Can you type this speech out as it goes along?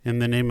In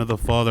the name of the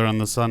Father,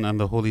 and the Son, and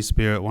the Holy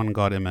Spirit, one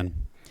God, amen.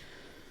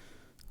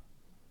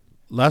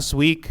 Last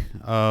week,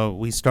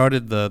 we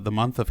started the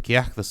month of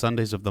Kiyak, the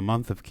Sundays of the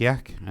month of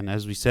Kiyak. And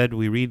as we said,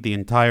 we read the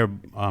entire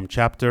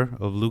chapter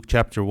of Luke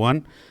chapter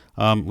 1,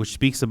 which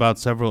speaks about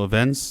several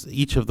events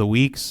each of the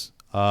weeks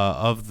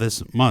of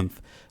this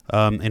month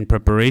in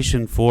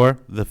preparation for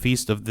the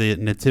Feast of the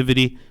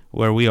Nativity,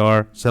 where we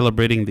are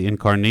celebrating the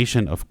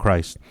incarnation of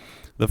Christ.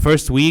 The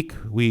first week,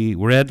 we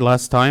read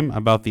last time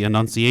about the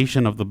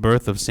annunciation of the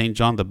birth of St.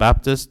 John the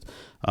Baptist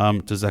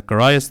to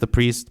Zacharias the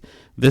priest.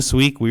 This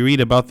week, we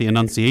read about the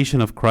annunciation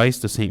of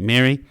Christ to St.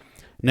 Mary.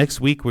 Next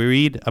week, we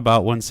read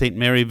about when St.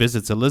 Mary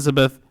visits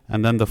Elizabeth.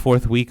 And then the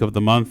fourth week of the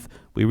month,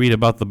 we read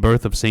about the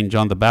birth of St.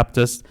 John the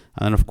Baptist.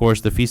 And then, of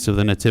course, the Feast of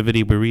the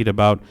Nativity, we read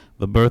about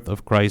the birth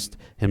of Christ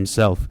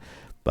himself.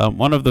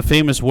 One of the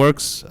famous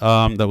works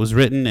that was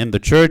written in the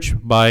church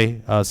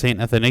by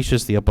St.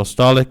 Athanasius the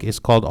Apostolic is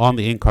called On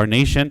the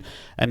Incarnation,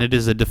 and it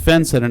is a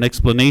defense and an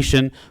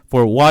explanation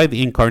for why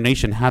the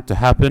incarnation had to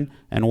happen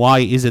and why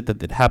is it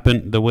that it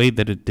happened the way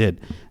that it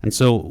did. And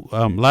so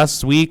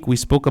last week we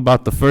spoke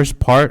about the first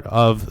part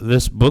of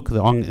this book,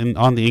 on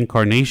the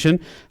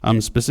Incarnation,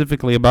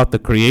 specifically about the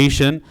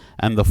creation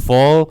and the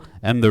fall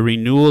and the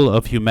renewal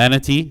of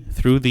humanity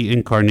through the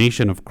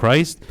incarnation of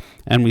Christ.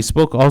 And we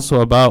spoke also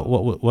about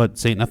what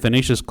St.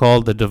 Athanasius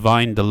called the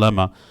divine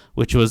dilemma,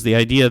 which was the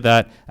idea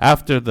that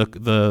after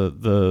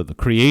the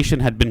creation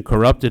had been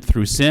corrupted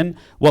through sin,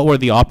 what were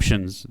the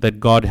options that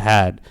God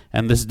had?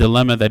 And this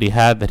dilemma that he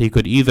had, that he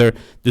could either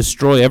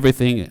destroy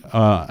everything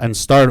and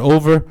start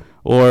over,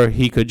 or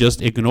he could just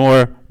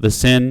ignore the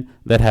sin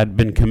that had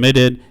been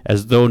committed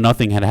as though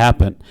nothing had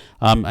happened.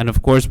 And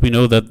of course, we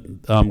know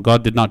that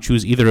God did not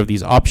choose either of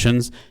these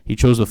options. He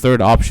chose the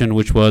third option,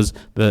 which was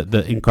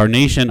the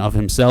incarnation of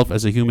himself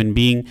as a human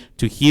being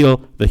to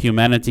heal the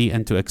humanity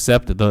and to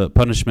accept the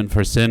punishment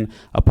for sin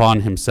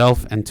upon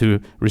himself and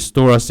to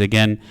restore us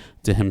again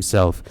to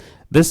himself.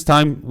 This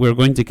time, we're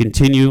going to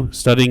continue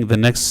studying the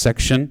next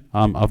section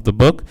of the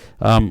book,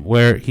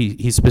 where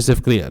he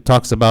specifically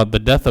talks about the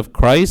death of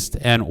Christ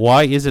and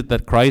why is it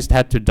that Christ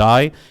had to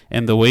die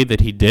in the way that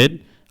he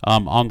did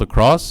on the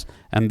cross.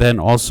 And then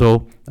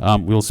also,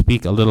 we'll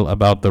speak a little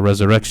about the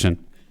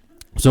resurrection.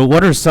 So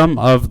what are some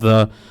of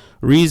the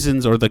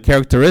reasons or the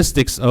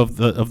characteristics of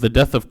the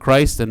death of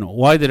Christ, and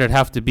why did it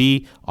have to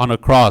be on a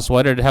cross?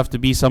 Why did it have to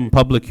be some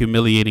public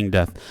humiliating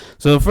death?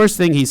 So the first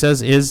thing he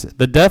says is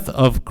the death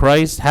of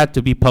Christ had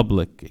to be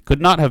public. It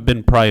could not have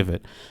been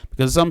private.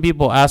 Because some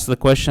people ask the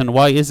question,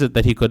 why is it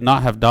that he could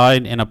not have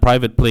died in a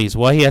private place?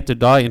 Why he had to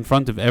die in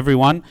front of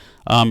everyone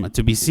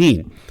to be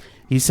seen?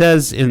 He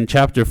says in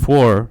chapter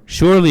 4,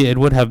 surely it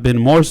would have been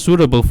more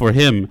suitable for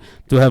him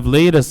to have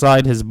laid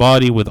aside his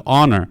body with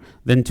honor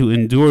than to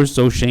endure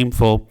so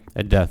shameful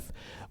a death.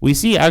 We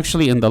see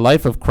actually in the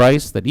life of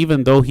Christ that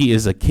even though he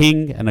is a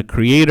king and a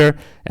creator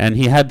and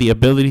he had the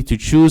ability to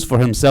choose for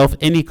himself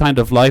any kind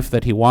of life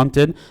that he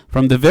wanted,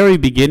 from the very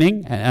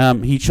beginning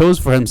he chose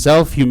for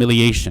himself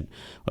humiliation.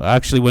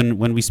 Actually,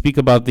 when we speak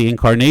about the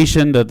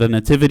incarnation, the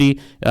nativity,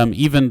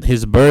 even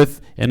his birth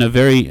in a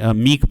very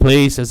meek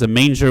place as a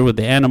manger with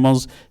the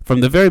animals,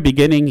 from the very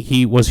beginning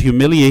he was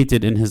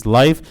humiliated in his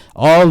life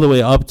all the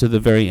way up to the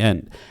very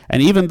end.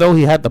 And even though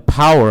he had the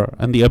power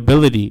and the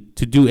ability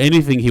to do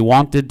anything he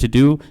wanted to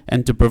do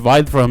and to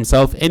provide for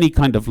himself any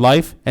kind of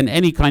life and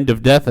any kind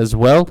of death as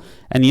well,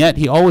 and yet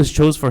he always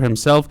chose for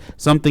himself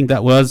something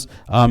that was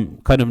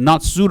kind of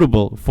not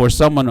suitable for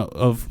someone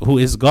who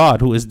is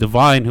God, who is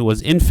divine, who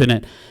was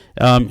infinite.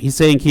 He's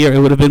saying here it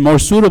would have been more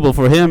suitable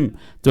for him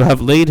to have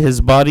laid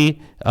his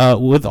body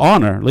with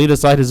honor, laid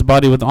aside his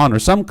body with honor,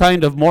 some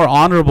kind of more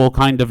honorable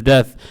kind of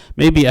death,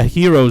 maybe a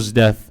hero's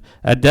death,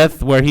 a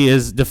death where he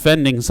is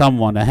defending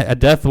someone, a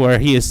death where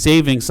he is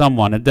saving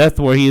someone, a death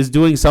where he is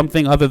doing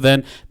something other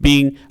than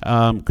being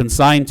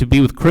consigned to be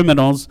with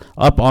criminals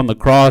up on the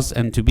cross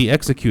and to be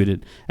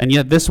executed. And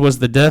yet this was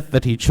the death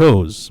that he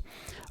chose.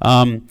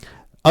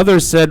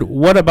 Others said,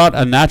 what about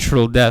a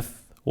natural death?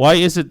 Why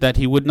is it that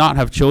he would not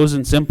have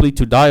chosen simply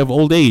to die of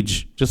old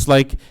age, just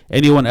like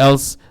anyone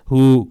else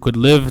who could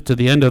live to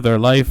the end of their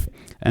life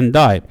and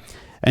die?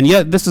 And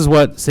yet this is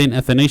what St.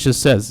 Athanasius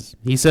says.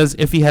 He says,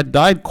 if he had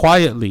died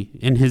quietly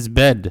in his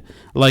bed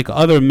like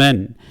other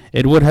men,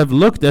 it would have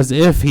looked as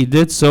if he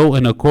did so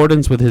in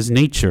accordance with his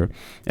nature,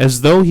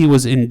 as though he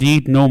was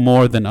indeed no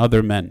more than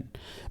other men.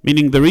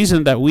 Meaning the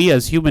reason that we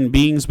as human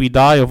beings, we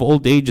die of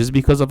old age is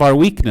because of our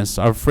weakness,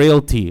 our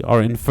frailty,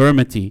 our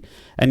infirmity.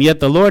 And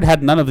yet the Lord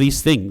had none of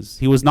these things.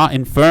 He was not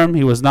infirm.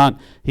 He was not,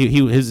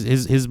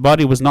 his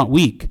body was not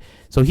weak.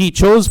 So he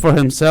chose for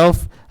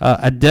himself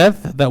a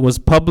death that was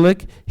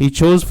public. He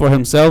chose for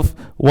himself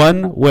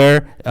one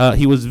where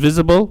he was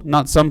visible,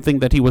 not something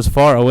that he was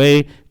far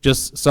away,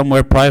 just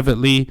somewhere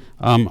privately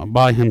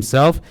by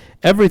himself.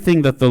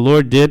 Everything that the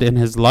Lord did in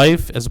his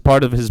life as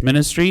part of his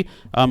ministry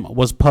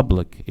was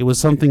public. It was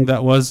something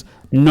that was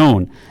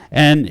known.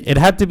 And it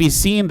had to be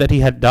seen that he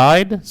had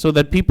died so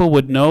that people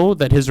would know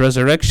that his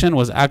resurrection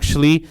was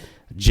actually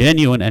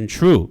genuine and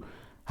true.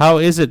 How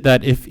is it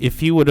that if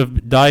he would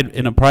have died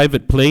in a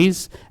private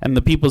place and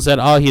the people said,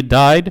 oh, he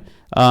died,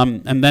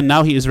 and then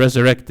now he is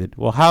resurrected?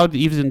 Well, how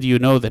even do you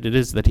know that it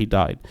is that he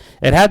died?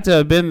 It had to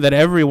have been that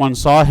everyone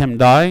saw him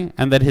die,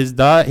 and that his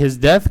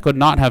death could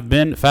not have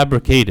been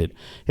fabricated.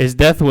 His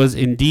death was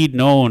indeed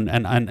known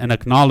and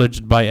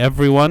acknowledged by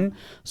everyone,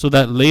 so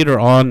that later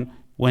on,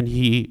 when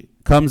he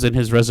comes in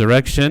his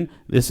resurrection,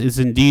 this is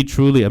indeed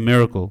truly a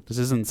miracle. This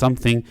isn't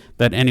something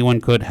that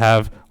anyone could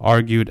have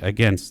argued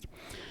against.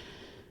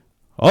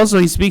 Also,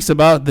 he speaks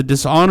about the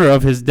dishonor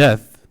of his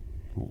death.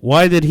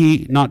 Why did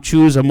he not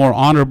choose a more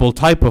honorable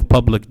type of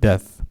public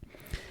death?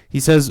 He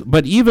says,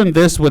 but even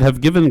this would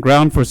have given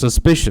ground for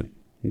suspicion,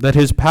 that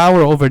his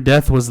power over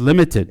death was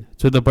limited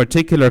to the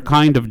particular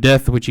kind of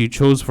death which he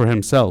chose for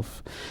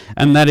himself,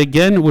 and that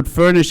again would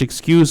furnish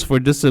excuse for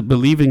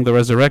disbelieving the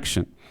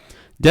resurrection.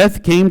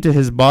 Death came to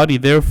his body,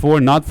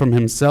 therefore, not from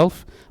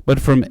himself, but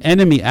from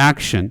enemy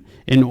action,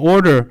 in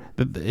order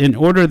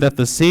that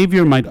the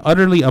Savior might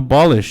utterly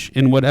abolish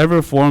in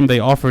whatever form they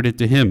offered it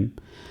to him.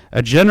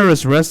 A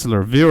generous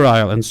wrestler,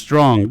 virile and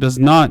strong, does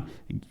not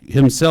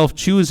himself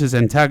choose his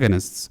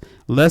antagonists,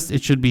 lest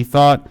it should be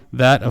thought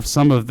that of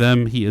some of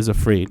them he is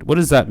afraid. What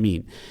does that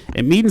mean?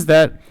 It means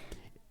that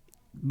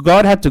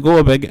God had to go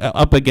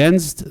up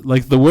against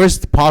like the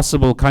worst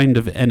possible kind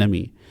of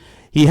enemy.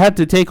 He had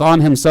to take on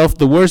himself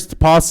the worst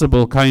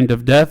possible kind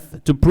of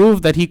death to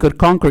prove that he could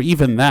conquer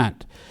even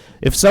that.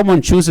 If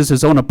someone chooses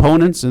his own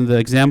opponents, in the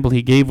example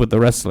he gave with the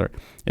wrestler,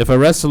 if a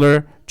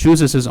wrestler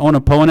chooses his own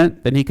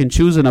opponent, then he can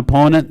choose an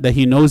opponent that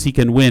he knows he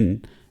can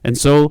win. And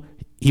so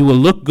he will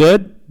look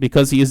good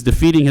because he is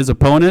defeating his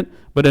opponent,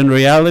 but in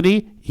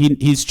reality,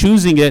 he's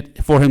choosing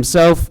it for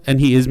himself,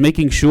 and he is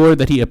making sure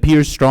that he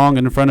appears strong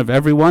in front of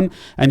everyone,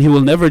 and he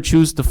will never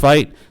choose to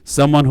fight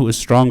someone who is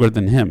stronger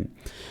than him.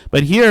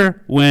 But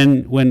here,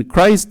 when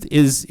Christ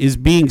is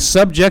being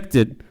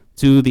subjected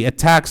to the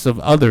attacks of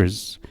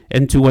others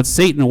and to what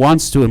Satan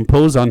wants to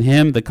impose on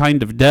him, the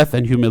kind of death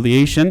and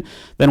humiliation,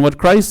 then what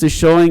Christ is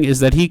showing is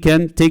that he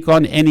can take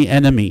on any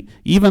enemy,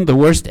 even the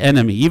worst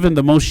enemy, even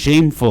the most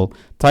shameful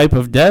type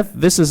of death.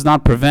 This does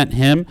not prevent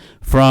him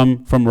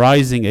from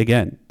rising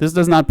again. This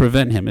does not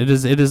prevent him. It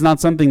is not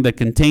something that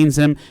contains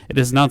him. It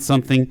is not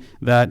something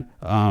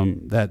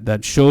that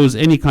shows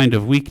any kind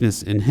of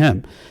weakness in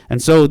him.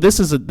 And so this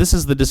is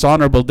the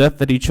dishonorable death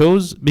that he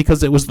chose,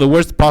 because it was the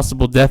worst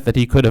possible death that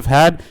he could have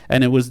had,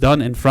 and it was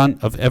done in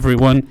front of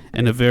everyone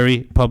in a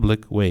very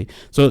public way.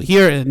 So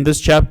here in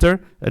this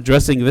chapter,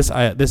 addressing this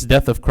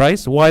death of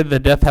Christ, why did the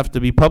death have to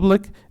be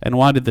public, and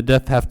why did the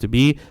death have to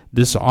be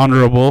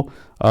dishonorable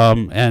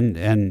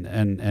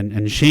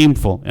and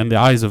shameful in the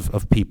eyes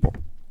of people?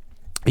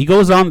 He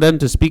goes on then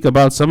to speak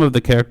about some of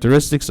the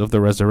characteristics of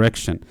the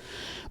resurrection.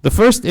 The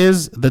first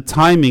is the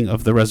timing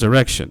of the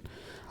resurrection.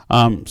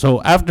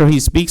 So after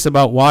he speaks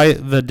about why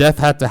the death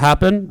had to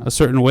happen a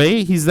certain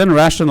way, he's then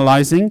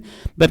rationalizing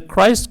that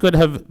Christ could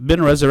have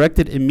been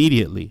resurrected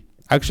immediately.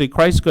 Actually,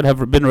 Christ could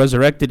have been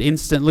resurrected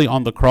instantly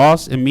on the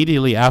cross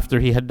immediately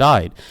after he had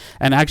died.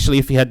 And actually,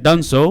 if he had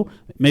done so,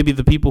 maybe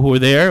the people who were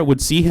there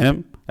would see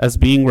him as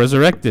being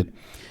resurrected.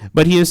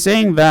 But he is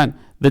saying that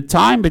the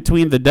time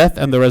between the death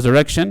and the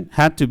resurrection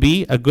had to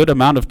be a good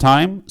amount of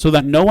time so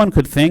that no one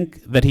could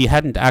think that he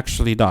hadn't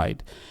actually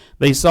died.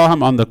 They saw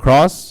him on the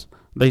cross,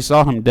 they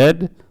saw him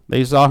dead,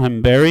 they saw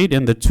him buried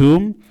in the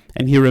tomb,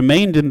 and he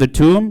remained in the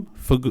tomb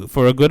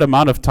for a good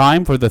amount of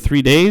time, for the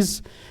 3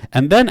 days.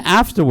 And then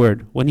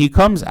afterward, when he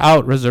comes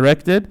out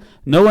resurrected,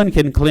 no one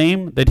can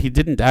claim that he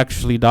didn't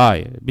actually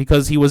die,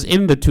 because he was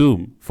in the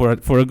tomb for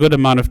a good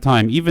amount of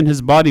time. Even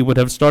his body would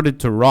have started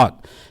to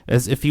rot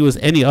as if he was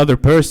any other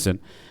person.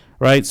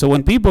 Right? So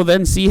when people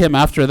then see him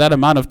after that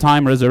amount of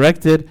time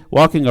resurrected,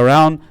 walking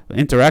around,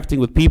 interacting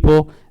with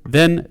people,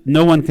 then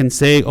no one can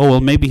say, oh,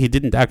 well, maybe he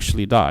didn't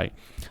actually die.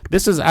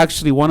 This is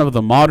actually one of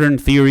the modern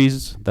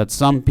theories that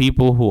some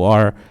people who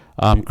are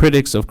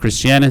critics of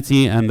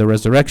Christianity and the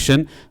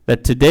resurrection,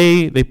 that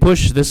today they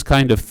push this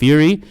kind of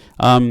theory.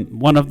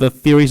 One of the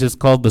theories is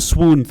called the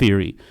swoon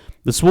theory.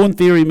 The swoon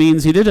theory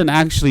means he didn't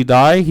actually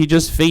die, he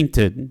just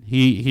fainted.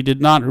 He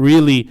did not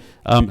really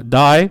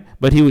die,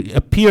 but he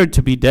appeared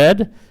to be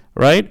dead.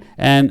 Right?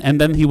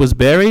 And then he was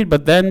buried,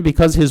 but then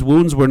because his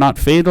wounds were not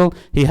fatal,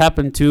 he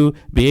happened to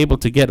be able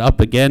to get up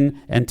again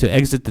and to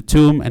exit the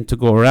tomb and to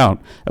go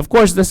around. Of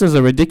course, this is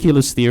a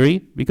ridiculous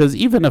theory, because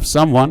even if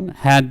someone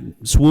had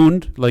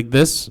swooned like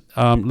this,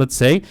 let's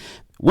say,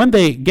 when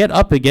they get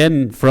up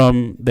again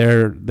from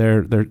their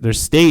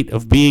state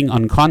of being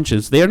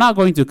unconscious, they are not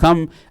going to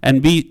come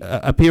and be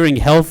appearing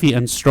healthy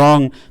and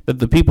strong, that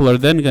the people are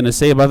then going to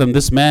say about them,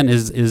 this man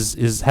has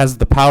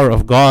the power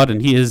of God,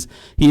 and he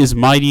is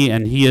mighty,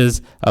 and he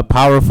is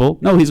powerful.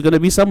 No, he's going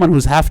to be someone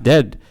who's half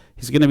dead.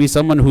 He's going to be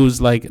someone who's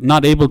like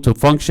not able to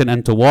function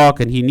and to walk,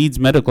 and he needs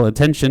medical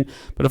attention.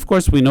 But of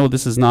course, we know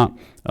this is not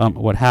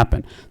what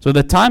happened. So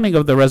the timing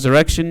of the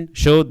resurrection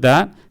showed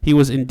that he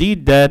was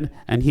indeed dead,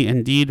 and he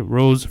indeed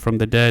rose from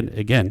the dead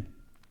again.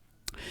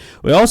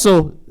 We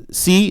also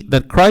see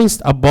that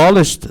Christ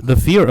abolished the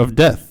fear of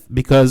death,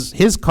 because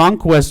his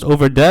conquest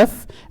over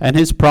death and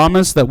his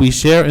promise that we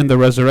share in the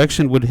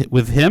resurrection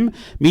with him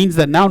means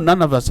that now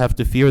none of us have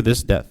to fear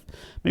this death.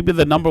 Maybe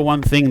the number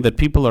one thing that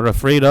people are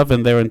afraid of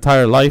in their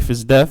entire life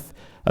is death,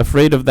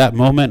 afraid of that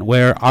moment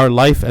where our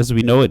life as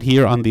we know it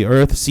here on the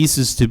earth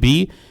ceases to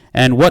be,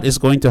 and what is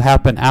going to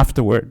happen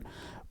afterward.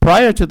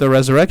 Prior to the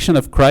resurrection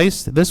of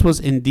Christ, this was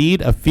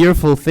indeed a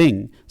fearful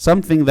thing,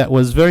 something that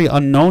was very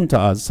unknown to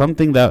us,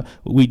 something that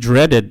we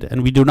dreaded,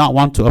 and we do not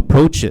want to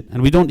approach it,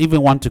 and we don't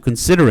even want to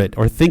consider it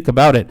or think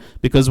about it,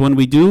 because when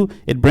we do,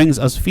 it brings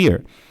us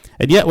fear.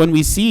 And yet when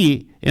we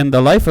see in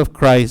the life of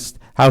Christ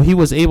how he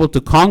was able to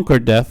conquer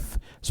death,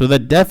 so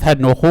that death had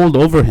no hold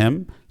over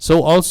him,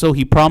 so also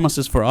he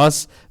promises for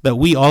us that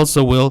we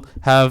also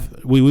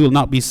will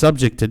not be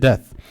subject to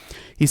death.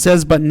 He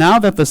says, "But now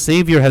that the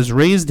Savior has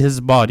raised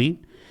his body,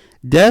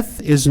 death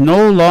is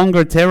no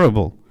longer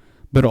terrible,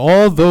 but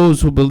all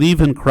those who believe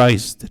in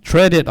Christ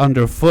tread it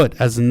underfoot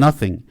as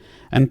nothing,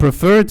 and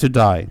prefer to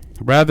die,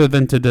 rather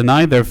than to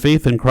deny their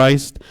faith in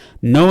Christ,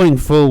 knowing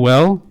full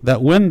well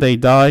that when they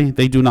die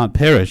they do not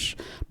perish,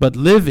 but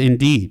live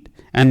indeed,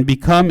 and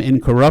become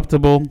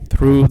incorruptible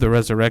through the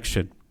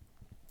resurrection."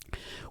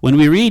 When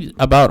we read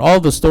about all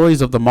the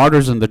stories of the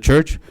martyrs in the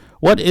church,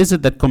 what is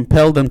it that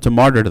compelled them to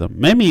martyrdom?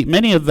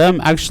 Many of them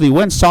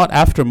actually sought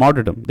after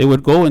martyrdom. They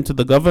would go into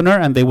the governor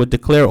and they would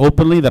declare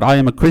openly that I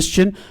am a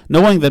Christian,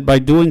 knowing that by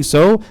doing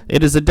so,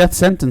 it is a death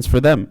sentence for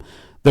them.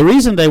 The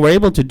reason they were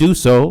able to do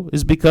so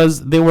is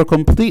because they were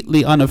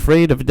completely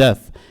unafraid of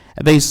death.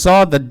 They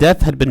saw that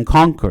death had been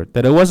conquered,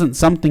 that it wasn't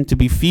something to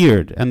be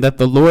feared, and that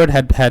the Lord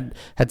had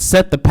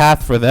set the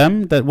path for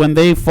them, that when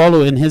they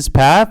follow in his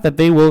path, that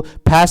they will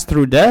pass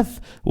through death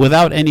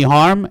without any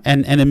harm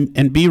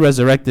and be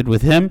resurrected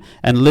with him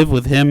and live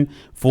with him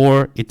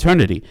for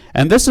eternity.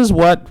 And this is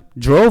what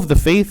drove the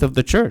faith of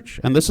the church,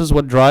 and this is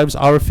what drives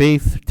our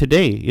faith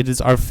today. It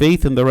is our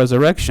faith in the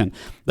resurrection,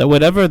 that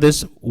whatever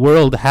this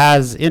world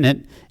has in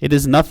it, it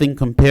is nothing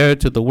compared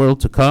to the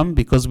world to come,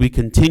 because we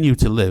continue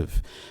to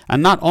live.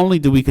 And not only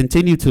do we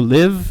continue to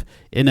live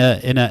in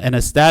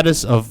a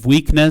status of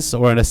weakness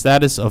or in a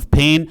status of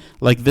pain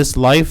like this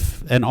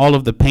life and all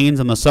of the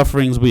pains and the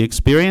sufferings we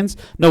experience.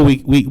 No,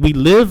 we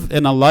live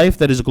in a life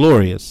that is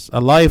glorious,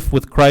 a life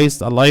with Christ,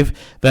 a life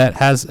that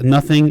has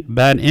nothing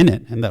bad in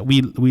it, and that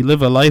we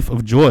live a life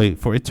of joy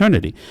for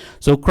eternity.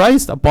 So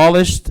Christ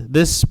abolished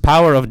this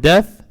power of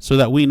death so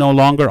that we no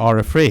longer are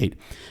afraid.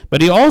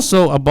 But he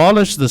also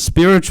abolished the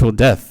spiritual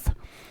death.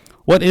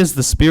 What is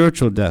the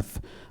spiritual death?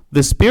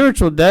 The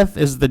spiritual death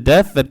is the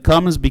death that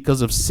comes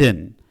because of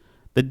sin.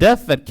 The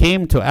death that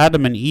came to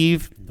Adam and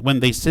Eve when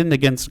they sinned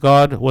against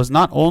God was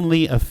not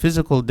only a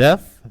physical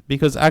death,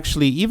 because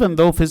actually even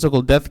though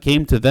physical death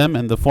came to them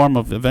in the form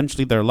of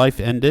eventually their life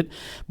ended,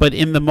 but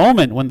in the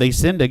moment when they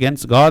sinned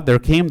against God, there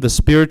came the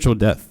spiritual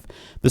death.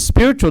 The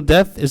spiritual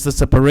death is the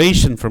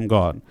separation from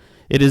God.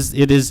 It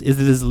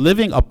is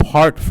living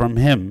apart from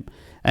him.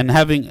 And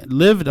having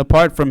lived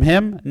apart from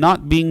him,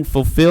 not being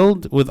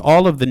fulfilled with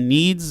all of the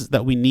needs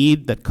that we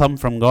need that come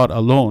from God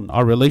alone.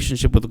 Our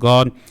relationship with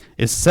God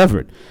is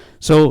severed.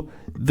 So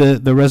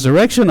the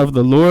resurrection of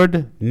the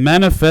Lord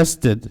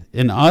manifested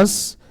in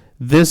us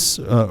this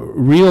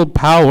real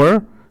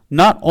power,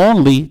 not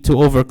only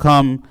to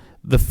overcome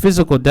the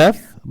physical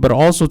death, but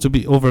also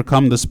to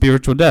overcome the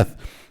spiritual death.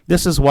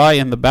 This is why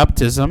in the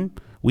baptism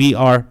we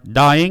are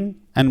dying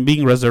and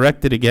being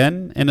resurrected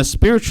again in a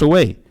spiritual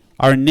way.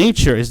 Our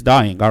nature is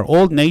dying. Our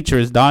old nature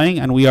is dying,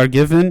 and we are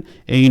given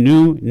a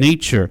new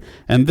nature.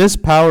 And this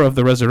power of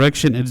the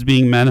resurrection is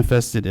being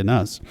manifested in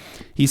us.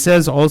 He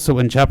says also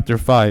in chapter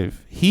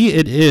 5, "He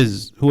it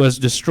is who has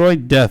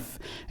destroyed death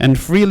and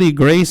freely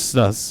graced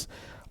us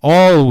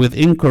all with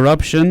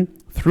incorruption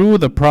through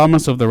the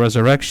promise of the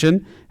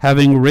resurrection,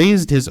 having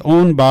raised his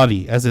own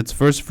body as its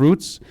first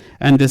fruits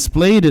and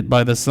displayed it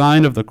by the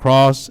sign of the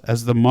cross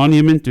as the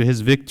monument to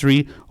his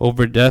victory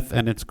over death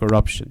and its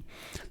corruption."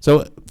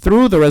 So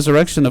through the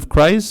resurrection of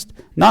Christ,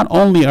 not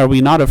only are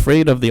we not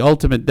afraid of the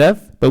ultimate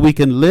death, but we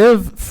can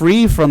live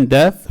free from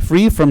death,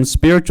 free from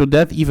spiritual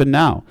death even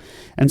now.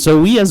 And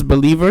so we as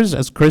believers,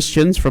 as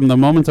Christians, from the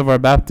moment of our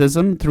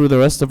baptism through the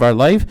rest of our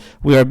life,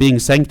 we are being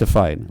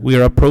sanctified. We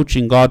are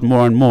approaching God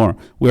more and more.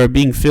 We are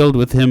being filled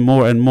with him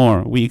more and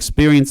more. We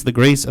experience the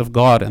grace of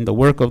God and the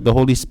work of the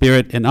Holy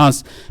Spirit in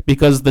us,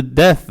 because the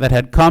death that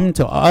had come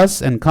to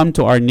us and come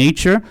to our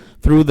nature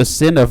through the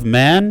sin of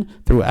man,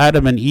 through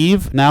Adam and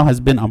Eve, now has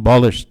been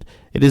abolished.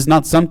 It is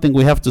not something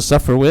we have to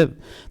suffer with.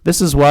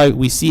 This is why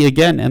we see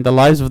again in the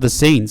lives of the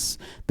saints,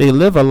 they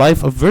live a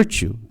life of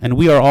virtue, and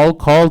we are all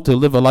called to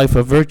live a life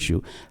of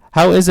virtue.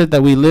 How is it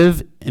that we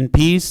live in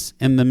peace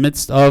in the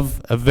midst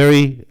of a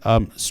very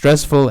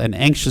stressful and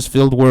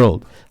anxious-filled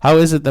world? How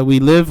is it that we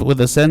live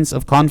with a sense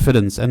of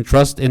confidence and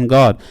trust in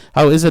God?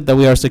 How is it that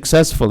we are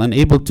successful and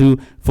able to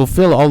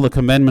fulfill all the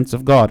commandments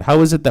of God? How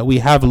is it that we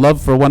have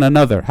love for one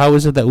another? How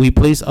is it that we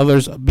place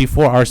others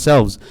before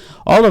ourselves?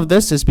 All of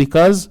this is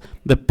because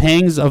the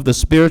pangs of the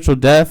spiritual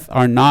death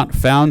are not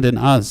found in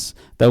us,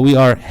 that we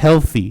are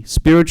healthy,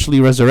 spiritually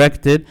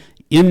resurrected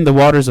in the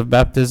waters of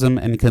baptism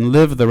and can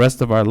live the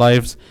rest of our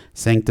lives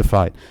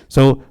sanctified.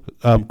 So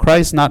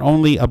Christ not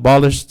only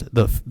abolished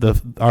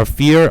our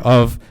fear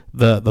of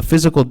the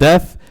physical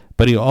death,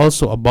 but he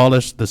also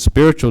abolished the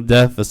spiritual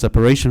death, the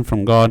separation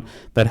from God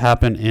that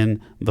happened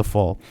in the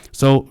fall.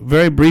 So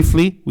very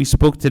briefly, we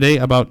spoke today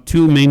about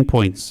two main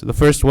points. The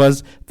first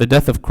was the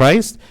death of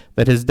Christ,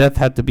 that his death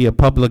had to be a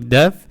public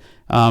death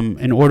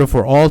in order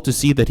for all to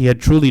see that he had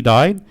truly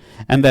died,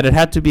 and that it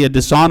had to be a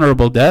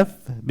dishonorable death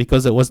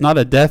because it was not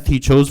a death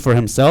he chose for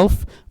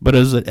himself, but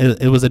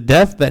it was a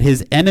death that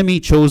his enemy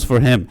chose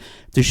for him,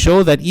 to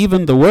show that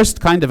even the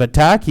worst kind of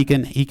attack he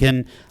can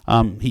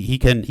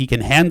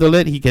handle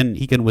it, he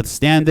can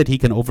withstand it, he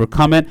can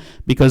overcome it,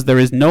 because there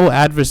is no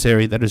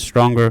adversary that is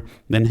stronger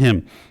than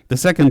him. The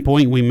second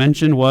point we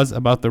mentioned was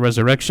about the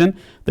resurrection.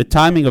 The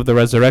timing of the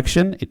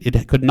resurrection,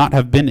 it could not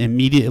have been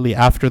immediately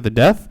after the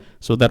death,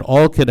 so that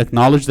all could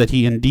acknowledge that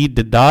he indeed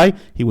did die.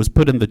 He was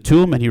put in the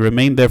tomb and he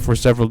remained there for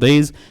several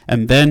days,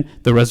 and then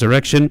the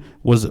resurrection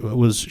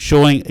was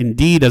showing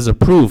indeed as a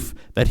proof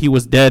that he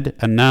was dead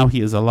and now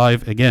he is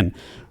alive again.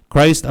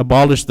 Christ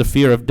abolished the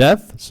fear of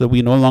death, so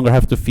we no longer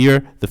have to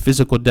fear the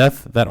physical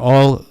death that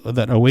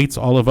awaits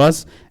all of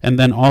us. And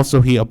then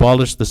also he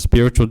abolished the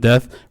spiritual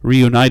death,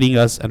 reuniting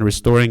us and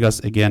restoring us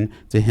again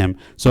to him.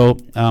 So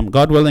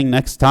God willing,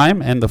 next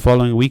time and the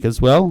following week as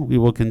well, we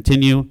will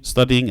continue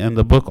studying in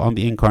the book on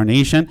the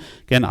incarnation.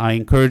 Again, I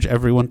encourage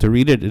everyone to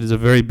read it. It is a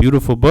very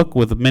beautiful book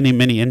with many,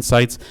 many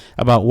insights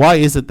about why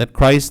is it that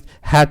Christ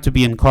had to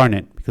be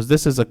incarnate. Because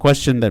this is a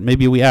question that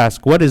maybe we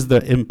ask. What is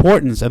the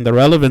importance and the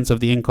relevance of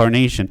the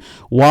incarnation?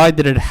 Why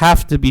did it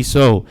have to be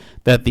so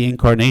that the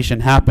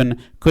incarnation happened?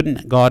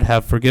 Couldn't God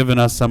have forgiven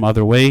us some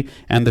other way?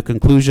 And the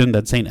conclusion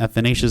that St.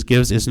 Athanasius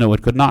gives is no,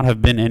 it could not have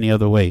been any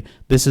other way.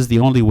 This is the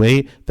only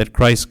way that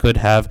Christ could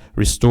have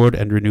restored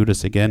and renewed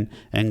us again.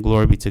 And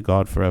glory be to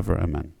God forever. Amen.